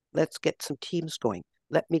 Let's get some teams going.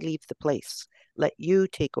 Let me leave the place. Let you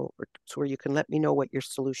take over so where you can let me know what your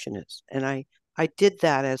solution is. And I did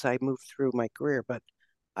that as I moved through my career. But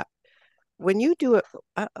I, when you do it,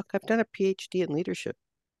 I've done a PhD in leadership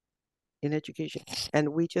in education, and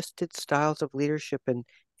we just did styles of leadership and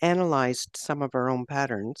analyzed some of our own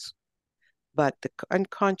patterns. But the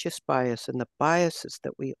unconscious bias and the biases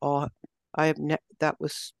that we all, that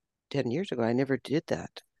was 10 years ago. I never did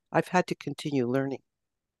that. I've had to continue learning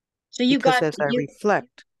So you because got as I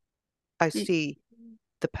reflect, I you see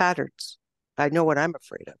the patterns. I know what I'm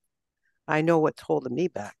afraid of. I know what's holding me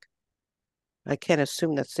back. I can't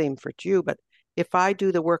assume the same for you, but if I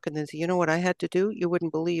do the work and then say, you know what I had to do, you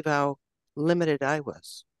wouldn't believe how limited I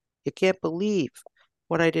was. You can't believe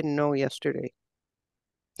what I didn't know yesterday.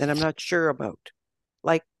 and I'm not sure about.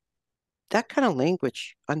 Like that kind of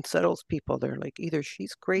language unsettles people. They're like, either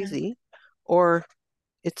she's crazy or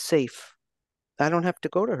it's safe. I don't have to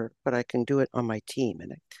go to her, but I can do it on my team.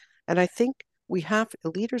 And I think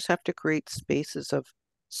leaders have to create spaces of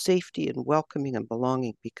safety and welcoming and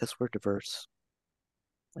belonging because we're diverse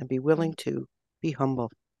and be willing to be humble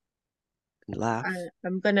and laugh.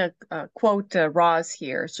 I'm gonna quote Roz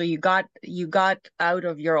here. So you got out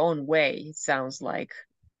of your own way, it sounds like.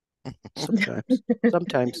 Sometimes,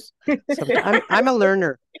 sometimes, sometimes. I'm a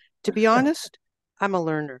learner. To be honest, I'm a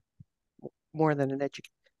learner more than an educator.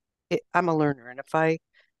 I'm a learner, and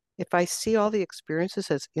if I see all the experiences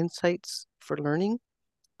as insights for learning,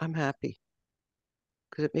 I'm happy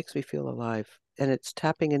because it makes me feel alive, and it's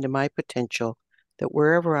tapping into my potential. That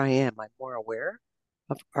wherever I am, I'm more aware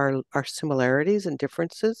of our similarities and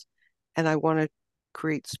differences, and I want to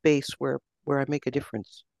create space where I make a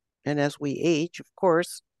difference. And as we age, of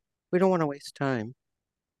course, we don't want to waste time.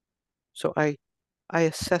 So I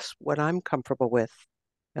assess what I'm comfortable with,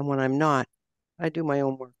 and when I'm not, I do my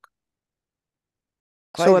own work.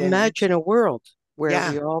 So Quite imagine a world where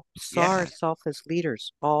Yeah. we all saw Yeah. ourselves as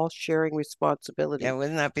leaders, all sharing responsibility. Yeah.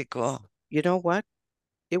 Wouldn't that be cool? You know what?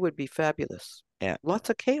 It would be fabulous. Yeah. Lots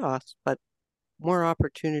of chaos, but more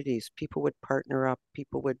opportunities. People would partner up.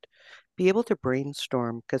 People would be able to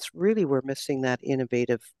brainstorm because really we're missing that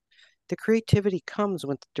innovative. The creativity comes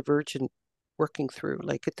with the divergent working through.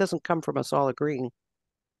 Like it doesn't come from us all agreeing.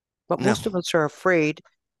 But No. most of us are afraid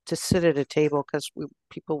to sit at a table because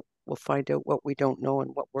people will find out what we don't know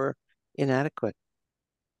and what we're inadequate.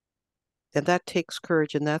 And that takes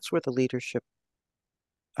courage, and that's where the leadership,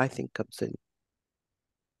 I think, comes in.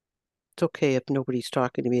 It's okay if nobody's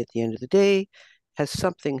talking to me at the end of the day. Has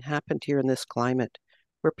something happened here in this climate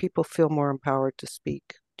where people feel more empowered to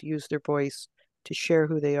speak, to use their voice, to share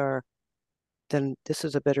who they are, then this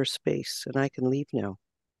is a better space, and I can leave now.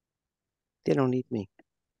 They don't need me.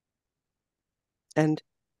 And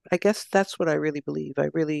I guess that's what I really believe.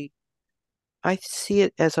 I see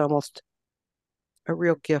it as almost a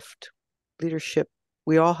real gift. Leadership,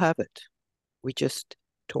 we all have it. We just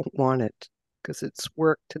don't want it because it's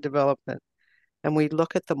work to develop it. And we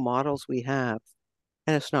look at the models we have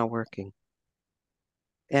and it's not working.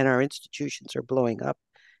 And our institutions are blowing up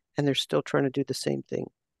and they're still trying to do the same thing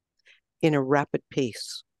in a rapid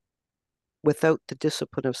pace without the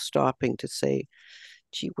discipline of stopping to say,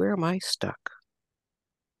 gee, where am I stuck?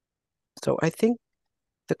 So I think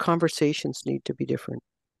the conversations need to be different.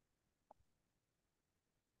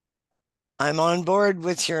 I'm on board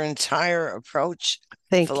with your entire approach,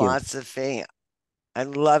 Thank you. philosophy. I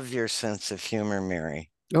love your sense of humor, Mary.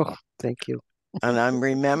 Oh, thank you. And I'm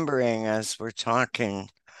remembering as we're talking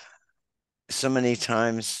so many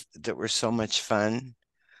times that were so much fun.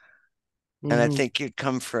 And I Mhm, think you'd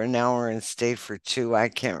come for an hour and stay for two. I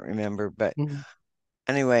can't remember. But mhm.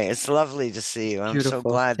 anyway, it's lovely to see you. I'm so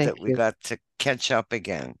Beautiful. glad Thank that we you. got to catch up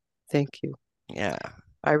again. Thank you. Yeah.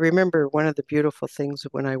 I remember one of the beautiful things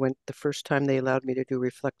when I went the first time they allowed me to do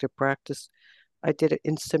reflective practice. I did it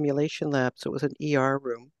in simulation lab, so it was an ER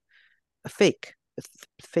room, a fake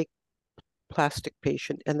plastic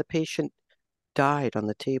patient, and the patient died on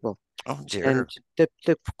the table. Oh, And dear.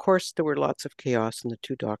 of course, there were lots of chaos in the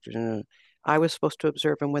two doctors. And I was supposed to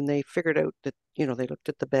observe. And when they figured out that, they looked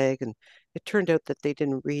at the bag and it turned out that they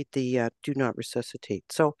didn't read the do not resuscitate.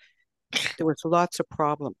 So there was lots of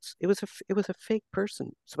problems. It was a fake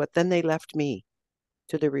person. So, but then they left me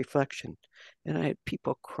to the reflection. And I had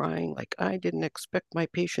people crying like, I didn't expect my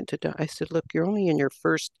patient to die. I said, look, you're only in your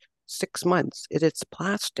first 6 months. It's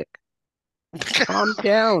plastic. Calm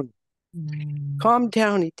down. Calm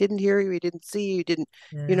down. He didn't hear you. He didn't see you. He didn't,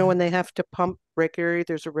 when they have to pump regularly,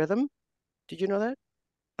 there's a rhythm. Did you know that?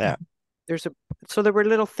 Yeah. So there were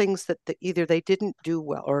little things that either they didn't do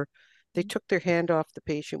well or they took their hand off the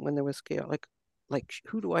patient when there was chaos. Like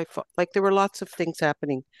who do I, like there were lots of things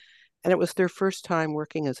happening and it was their first time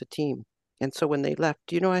working as a team. And so when they left,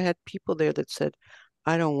 I had people there that said,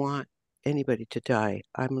 I don't want anybody to die.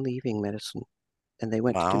 I'm leaving medicine. And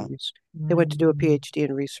Wow. they went to do a PhD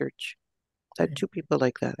in research. I had two people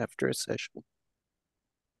like that after a session.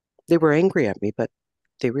 They were angry at me, but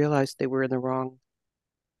they realized they were in the wrong.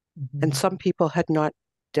 And some people had not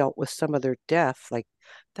dealt with some of their death. Like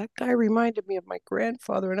that guy reminded me of my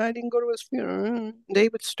grandfather, and I didn't go to his funeral. They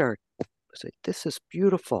would start. I said, this is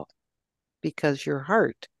beautiful because your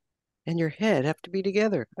heart and your head have to be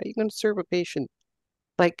together. How are you going to serve a patient?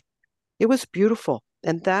 Like it was beautiful.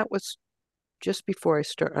 And that was just before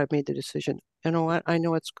I made the decision. You know what? I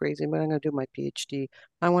know it's crazy, but I'm going to do my PhD.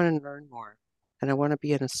 I want to learn more. And I want to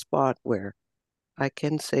be in a spot where I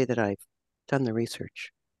can say that I've done the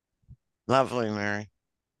research. Lovely, Mary.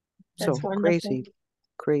 That's So wonderful.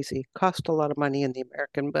 crazy. Cost a lot of money in the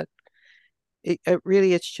American, but it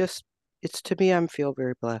really, it's to me, I feel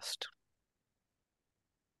very blessed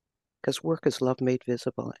because work is love made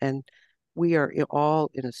visible. And we are all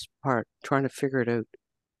in a part trying to figure it out.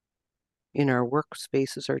 In our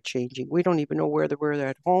workspaces are changing. We don't even know whether we're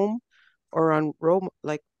at home or on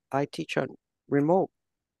like I teach on remote.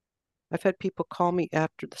 I've had people call me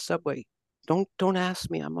after the subway. Don't ask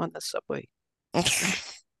me. I'm on the subway.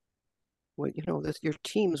 Well, your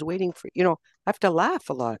team's waiting for I have to laugh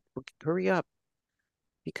a lot. Hurry up.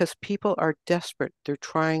 Because people are desperate. They're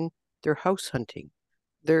house hunting.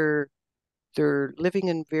 They're they're living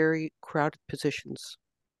in very crowded positions,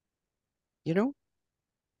 you know,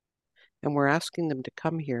 and we're asking them to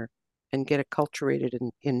come here and get acculturated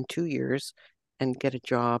in 2 years and get a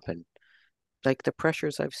job. And like the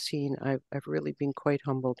pressures I've seen, I've really been quite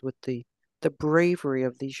humbled with the bravery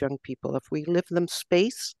of these young people. If we give them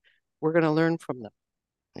space, we're going to learn from them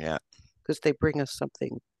Yeah. because they bring us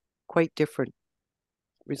something quite different,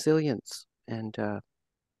 resilience and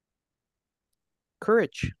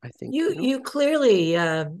courage, I think, You clearly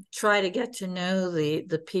try to get to know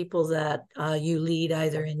the people that you lead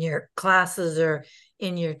either in your classes or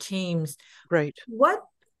in your teams. Right.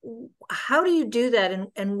 How do you do that,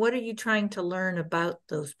 and what are you trying to learn about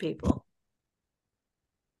those people?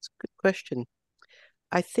 It's a good question.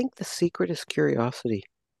 I think the secret is curiosity.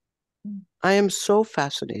 Mm. I am so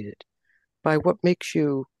fascinated by what makes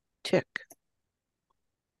you tick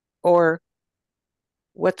or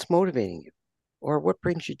what's motivating you or what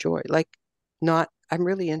brings you joy. I'm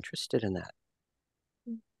really interested in that.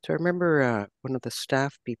 So I remember one of the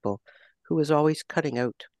staff people who was always cutting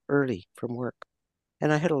out early from work.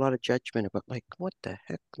 And I had a lot of judgment about like, what the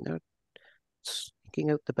heck? No, sneaking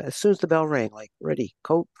out as soon as the bell rang, like ready,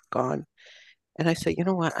 coat, gone. And I said, you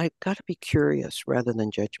know what? I got to be curious rather than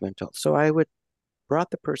judgmental. So I would brought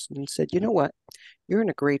the person and said, you know what? You're in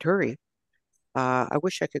a great hurry. I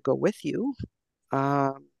wish I could go with you.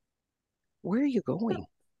 Um, where are you going?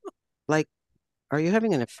 Like, are you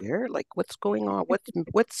having an affair? Like, what's going on?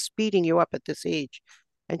 What's speeding you up at this age?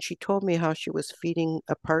 And she told me how she was feeding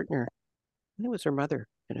a partner. And it was her mother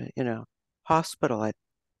in a hospital.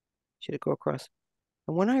 She had to go across.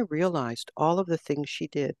 And when I realized all of the things she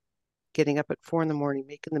did, getting up at 4 in the morning,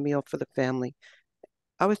 making the meal for the family,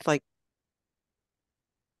 I was like,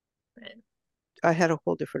 I had a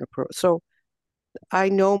whole different approach. So I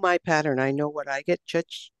know my pattern. I know what I get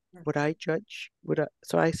judged, what I judge,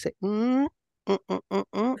 so I say, mm, mm, mm,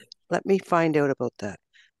 mm. Let me find out about that.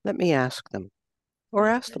 Let me ask them. Or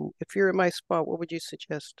ask them, if you're in my spot, what would you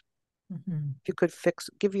suggest? Mhm. If you could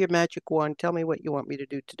give you a magic wand, tell me what you want me to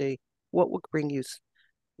do today. What will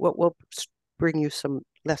what will bring you some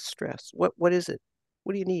less stress? What is it?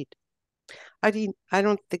 What do you need? I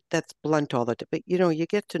don't think that's blunt all the time, but you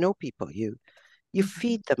get to know people. You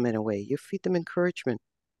feed them in a way. You feed them encouragement,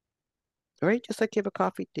 right? Just like you have a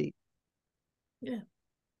coffee date. Yeah.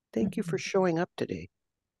 Thank you for showing up today.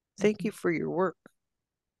 Thank you for your work.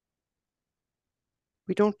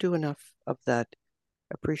 We don't do enough of that,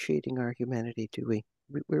 appreciating our humanity, do we?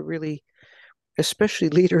 We're really, especially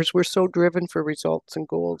leaders, we're so driven for results and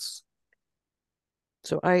goals.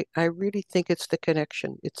 So I really think it's the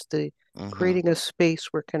connection. It's the Mm-hmm. creating a space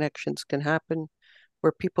where connections can happen,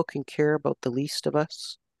 where people can care about the least of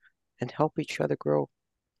us and help each other grow.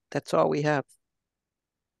 That's all we have.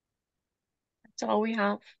 That's all we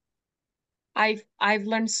have. I've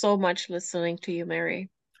learned so much listening to you, Mary.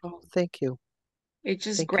 Oh, thank you. It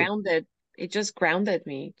just Thank you. grounded. It just grounded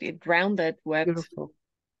me. It grounded what Beautiful.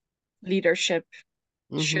 leadership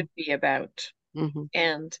Mm-hmm. should be about. Mm-hmm.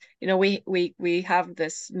 And we have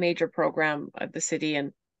this major program at the city,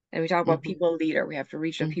 and we talk about Mm-hmm. people leader. We have to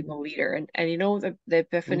reach the Mm-hmm. people leader. And the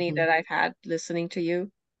epiphany Mm-hmm. that I've had listening to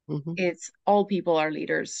you, Mm-hmm. it's all people are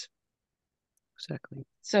leaders. Exactly.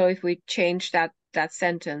 So if we change that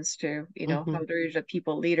sentence to, Mm-hmm. how do we reach the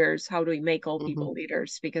people leaders? How do we make all Mm-hmm. people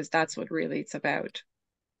leaders? Because that's what really it's about.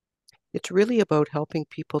 It's really about helping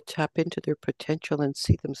people tap into their potential and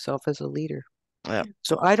see themselves as a leader. Yeah.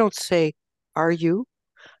 So I don't say, are you?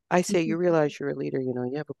 I say, you realize you're a leader, you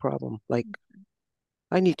have a problem. Like,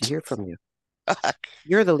 I need to hear from you.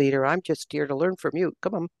 You're the leader. I'm just here to learn from you.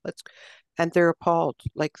 Come on, let's. And they're appalled.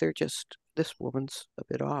 Like, they're just, this woman's a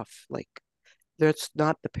bit off. Like, that's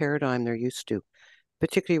not the paradigm they're used to,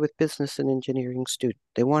 particularly with business and engineering students.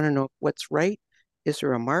 They want to know what's right. Is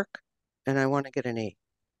there a mark? And I want to get an A.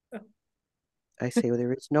 I say, well,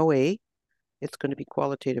 there is no A. It's going to be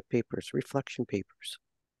qualitative papers, reflection papers.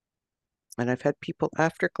 And I've had people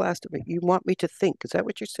after class to me, you want me to think. Is that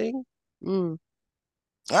what you're saying? Mm.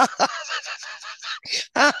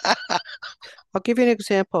 I'll give you an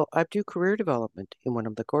example. I do career development in one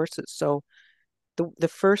of the courses. So the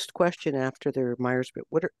first question after their Myers-Briggs,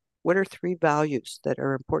 what are 3 values that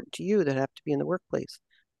are important to you that have to be in the workplace?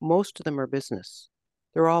 Most of them are business.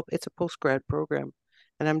 It's a post-grad program,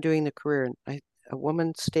 and I'm doing the career. And a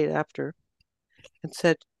woman stayed after and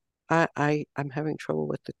said, I'm having trouble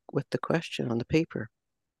with the question on the paper.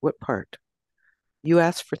 What part? You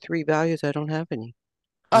asked for 3 values. I don't have any.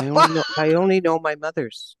 I only know my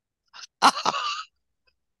mother's. I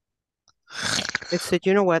said,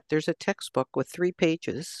 you know what? There's a textbook with 3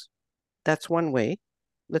 pages. That's one way.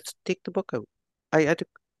 Let's take the book out. I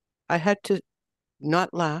had to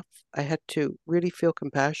not laugh. I had to really feel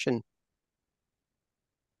compassion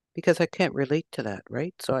because I can't relate to that,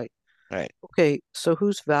 right? So Right. okay, so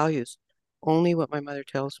whose values? Only what my mother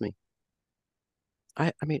tells me.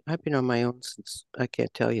 I mean, I've been on my own since I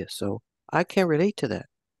can't tell you, so I can't relate to that.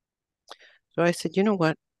 So I said, you know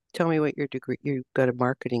what? Tell me what your degree, you got a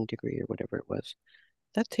marketing degree or whatever it was.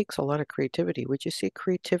 That takes a lot of creativity. Would you say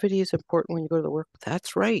creativity is important when you go to the work?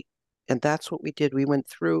 That's right. And that's what we did. We went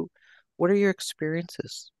through, what are your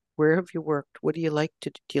experiences? Where have you worked? What do you like to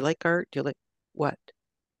do? Do you like art? Do you like what?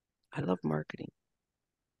 I love marketing.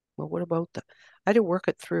 Well, what about that? I had to work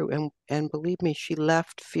it through, and believe me, she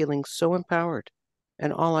left feeling so empowered.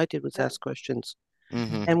 And all I did was Yeah. ask questions.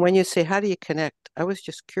 Mm-hmm. And when you say, how do you connect? I was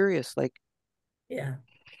just curious, like, Yeah.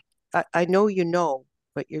 I know you know,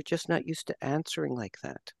 but you're just not used to answering like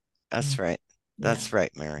that. That's right. That's Yeah.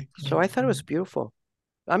 right, Mary. So I thought it was beautiful.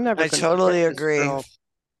 I'm never I going to forget totally this agree. girl.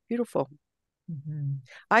 Beautiful. Mm-hmm.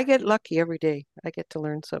 I get lucky every day. I get to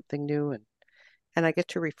learn something new, and I get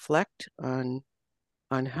to reflect on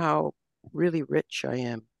how really rich I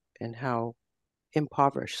am and how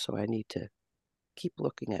impoverished. So I need to keep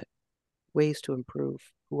looking at ways to improve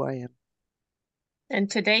who I am. And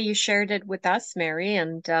today you shared it with us, Mary,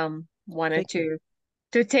 and wanted Thank you.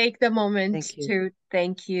 to take the moment Thank you. to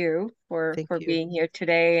thank you Thank for you. being here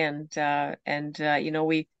today. And you know,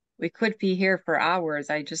 we could be here for hours.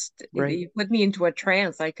 Right. You put me into a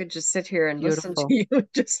trance. I could just sit here and listen to Beautiful. you.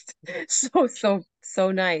 Just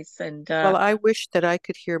so nice. And Well, I wish that I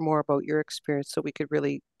could hear more about your experience so we could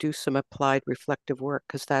really do some applied reflective work,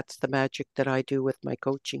 because that's the magic that I do with my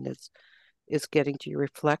coaching is getting to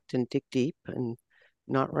reflect and dig deep and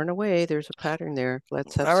not run away. There's a pattern there.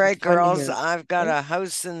 Let's have All some right, fun girls, here. I've got Okay? a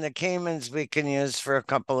house in the Caymans we can use for a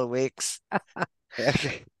couple of weeks.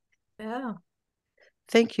 Yeah.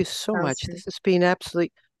 Thank you so sounds much. good. This has been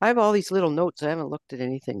absolutely, I have all these little notes. I haven't looked at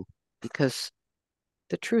anything because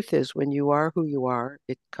the truth is when you are who you are,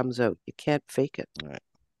 it comes out. You can't fake it. Right.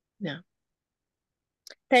 Yeah.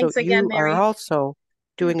 So Thanks again, you are Mary. also Yeah.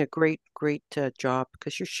 doing a great, great job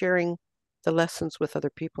because you're sharing the lessons with other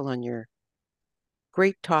people on your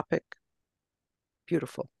great topic.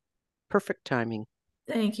 Beautiful. Perfect timing.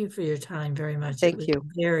 Thank you for your time very much. It Thank was you.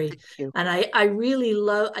 very, Thank you. and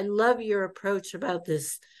I love your approach about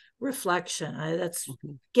this reflection. That's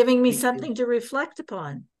Mhm. giving me Thank you. something to reflect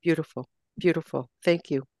upon. Beautiful. Beautiful. Thank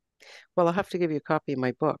you. Well, I'll have to give you a copy of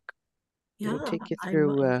my book. Yeah, It'll take you I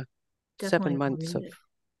through definitely 7 will months read of.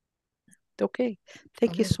 it. Okay.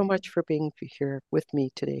 Thank you Okay. so much for being here with me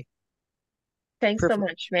today. Thanks so Perfect.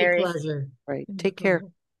 much, My Mary. pleasure. Right. My Take care.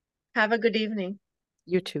 pleasure. Have a good evening.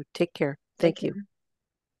 You too. Take care. Take Thank you. care.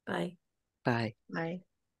 Bye. Bye. Bye.